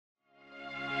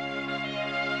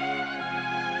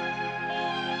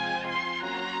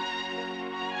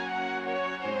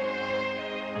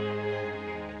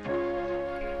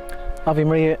Ave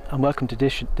Maria, and welcome to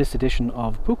this edition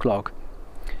of Booklog.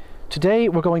 Today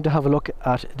we're going to have a look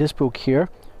at this book here,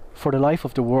 For the Life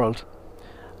of the World,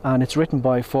 and it's written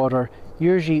by Father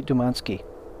Jerzy Domanski,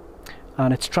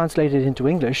 and it's translated into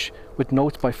English with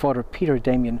notes by Father Peter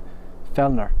Damian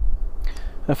Fehlner.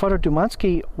 Now, Father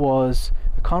Domanski was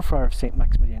a confrere of St.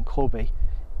 Maximilian Kolbe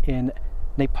in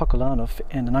Immaculate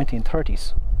in the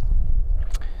 1930s.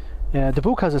 The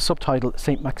book has a subtitle,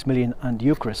 St. Maximilian and the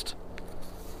Eucharist.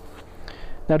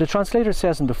 Now, the translator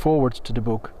says in the foreword to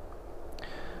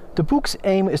the book's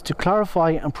aim is to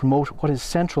clarify and promote what is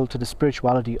central to the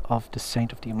spirituality of the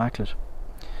Saint of the Immaculate,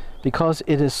 because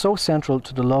it is so central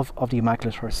to the love of the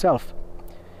Immaculate herself,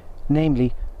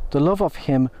 namely, the love of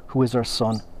Him who is our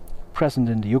Son, present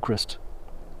in the Eucharist.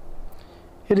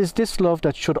 It is this love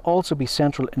that should also be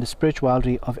central in the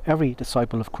spirituality of every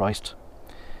disciple of Christ,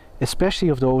 especially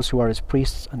of those who are His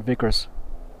priests and vicars.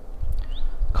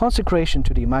 Consecration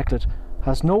to the Immaculate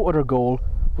has no other goal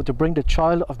but to bring the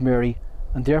child of Mary,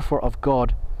 and therefore of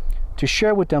God, to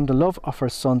share with them the love of her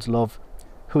Son's love,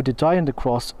 who did die on the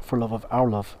cross for love of our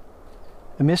love,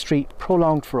 a mystery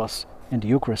prolonged for us in the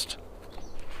Eucharist.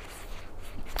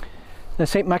 Now,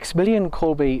 St. Maximilian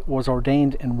Kolbe was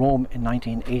ordained in Rome in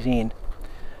 1918,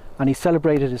 and he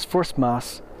celebrated his first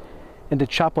Mass in the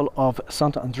chapel of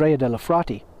Sant'Andrea della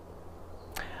Frati.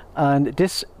 And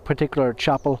this particular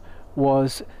chapel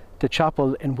was the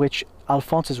chapel in which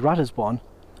Alphonsus Ratisbon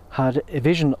had a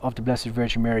vision of the Blessed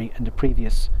Virgin Mary in the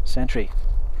previous century.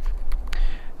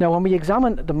 Now, when we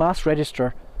examine the Mass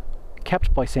register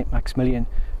kept by St. Maximilian,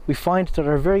 we find that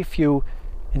there are very few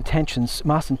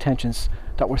Mass intentions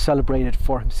that were celebrated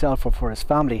for himself or for his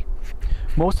family.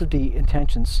 Most of the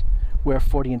intentions were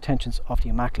for the intentions of the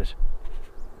Immaculate.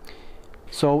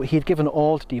 So he had given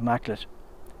all to the Immaculate,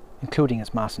 including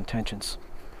his Mass intentions.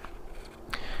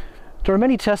 There are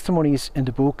many testimonies in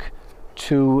the book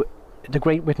to the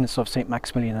great witness of St.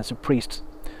 Maximilian as a priest.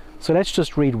 So let's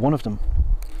just read one of them.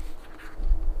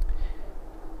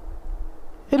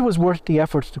 It was worth the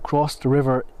effort to cross the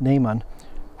river Neyman,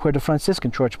 where the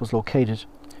Franciscan church was located,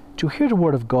 to hear the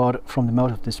word of God from the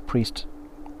mouth of this priest.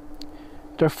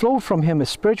 There flowed from him a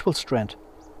spiritual strength,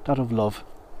 that of love.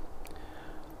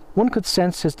 One could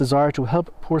sense his desire to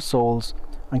help poor souls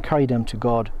and carry them to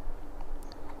God.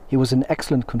 He was an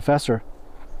excellent confessor,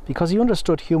 because he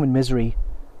understood human misery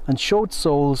and showed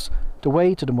souls the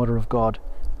way to the Mother of God,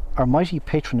 our mighty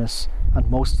patroness and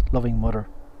most loving Mother.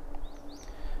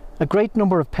 A great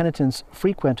number of penitents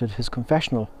frequented his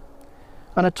confessional,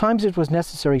 and at times it was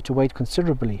necessary to wait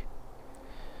considerably.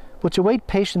 But to wait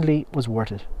patiently was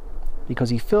worth it,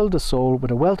 because he filled the soul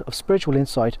with a wealth of spiritual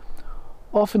insight,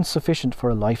 often sufficient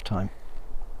for a lifetime.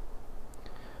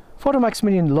 Father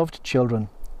Maximilian loved children,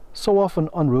 so often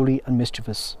unruly and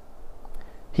mischievous.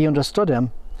 He understood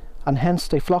them, and hence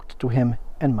they flocked to him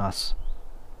en masse.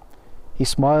 He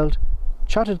smiled,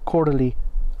 chatted cordially,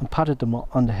 and patted them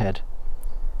on the head.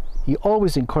 He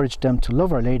always encouraged them to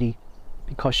love Our Lady,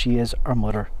 because she is our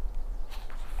Mother.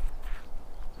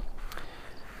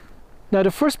 Now,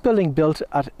 the first building built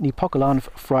at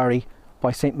Immaculate Friary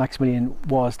by St. Maximilian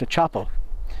was the chapel,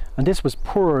 and this was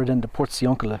poorer than the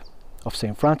Portiuncula of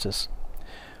St. Francis,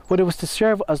 but it was to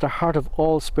serve as the heart of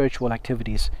all spiritual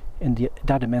activities in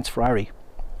that immense friary.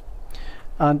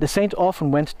 And the saint often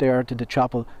went there to the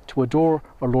chapel to adore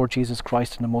our Lord Jesus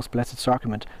Christ in the Most Blessed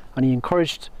Sacrament, and he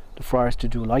encouraged the friars to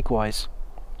do likewise.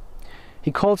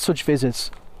 He called such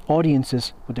visits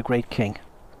audiences with the great King.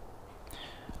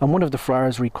 And one of the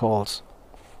friars recalls,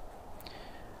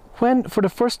 "When for the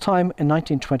first time in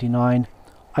 1929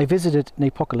 I visited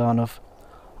Immaculate,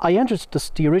 I entered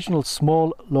the original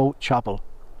small, low chapel.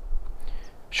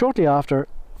 Shortly after,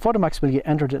 Father Maximilian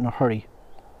entered in a hurry.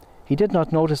 He did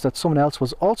not notice that someone else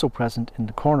was also present in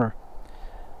the corner,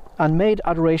 and made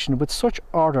adoration with such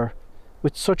ardour,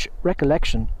 with such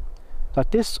recollection,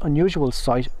 that this unusual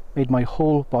sight made my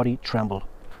whole body tremble."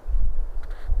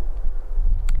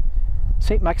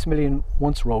 St. Maximilian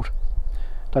once wrote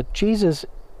that Jesus,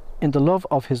 in the love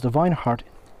of his divine heart,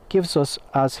 gives us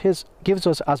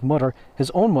as mother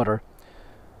his own mother,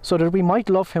 so that we might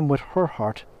love him with her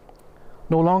heart,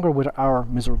 no longer with our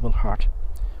miserable heart,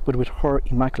 but with her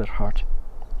immaculate heart.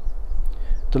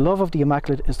 The love of the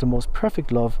Immaculate is the most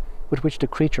perfect love with which the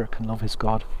creature can love his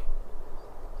God.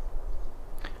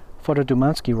 Father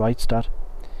Domanski writes that,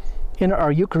 in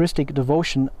our Eucharistic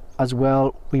devotion as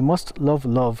well, we must love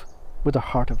love with the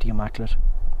heart of the Immaculate,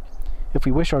 if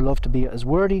we wish our love to be as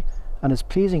worthy and as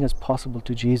pleasing as possible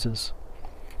to Jesus.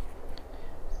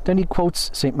 Then he quotes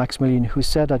St. Maximilian, who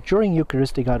said that during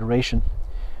Eucharistic adoration,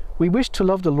 we wish to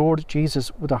love the Lord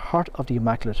Jesus with the heart of the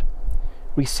Immaculate,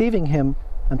 receiving him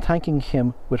and thanking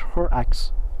him with her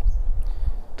acts.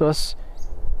 Thus,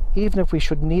 even if we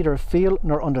should neither feel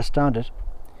nor understand it,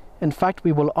 in fact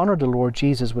we will honour the Lord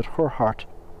Jesus with her heart,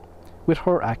 with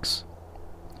her acts.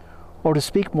 Or to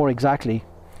speak more exactly,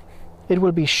 it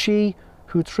will be she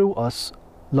who through us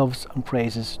loves and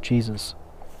praises Jesus.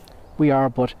 We are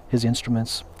but his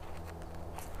instruments.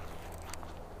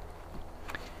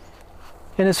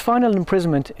 In his final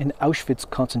imprisonment in Auschwitz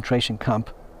concentration camp,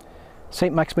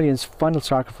 St. Maximilian's final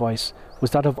sacrifice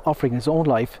was that of offering his own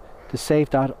life to save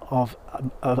that of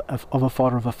a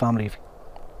father of a family.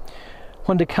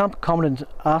 When the camp commandant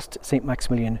asked St.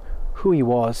 Maximilian who he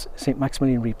was, St.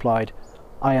 Maximilian replied,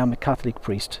 "I am a Catholic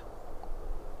priest."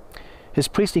 His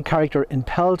priestly character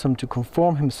impelled him to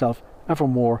conform himself ever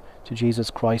more to Jesus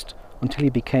Christ until he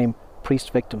became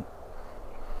priest victim.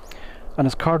 And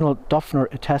as Cardinal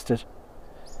Fehlner attested,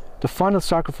 the final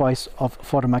sacrifice of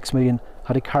Father Maximilian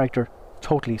had a character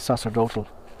totally sacerdotal.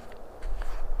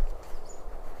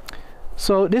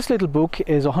 So this little book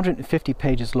is 150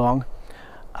 pages long,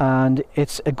 and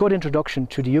it's a good introduction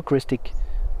to the Eucharistic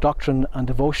doctrine and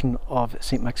devotion of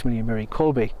St. Maximilian Mary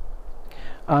Kolbe,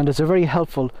 and it's a very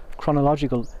helpful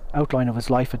chronological outline of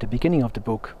his life at the beginning of the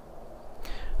book.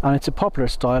 And it's a popular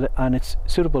style, and it's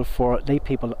suitable for lay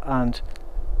people and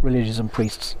religious and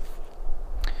priests.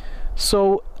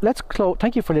 So let's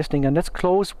thank you for listening, and let's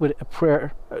close with a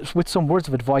prayer, with some words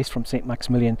of advice from St.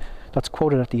 Maximilian that's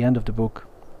quoted at the end of the book.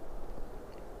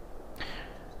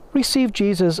 Receive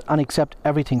Jesus and accept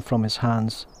everything from his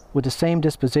hands, with the same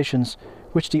dispositions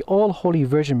which the all-holy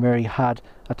Virgin Mary had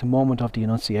at the moment of the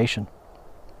Annunciation.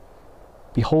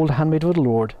 Behold the handmaid of the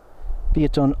Lord, be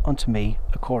it done unto me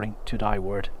according to thy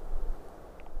word.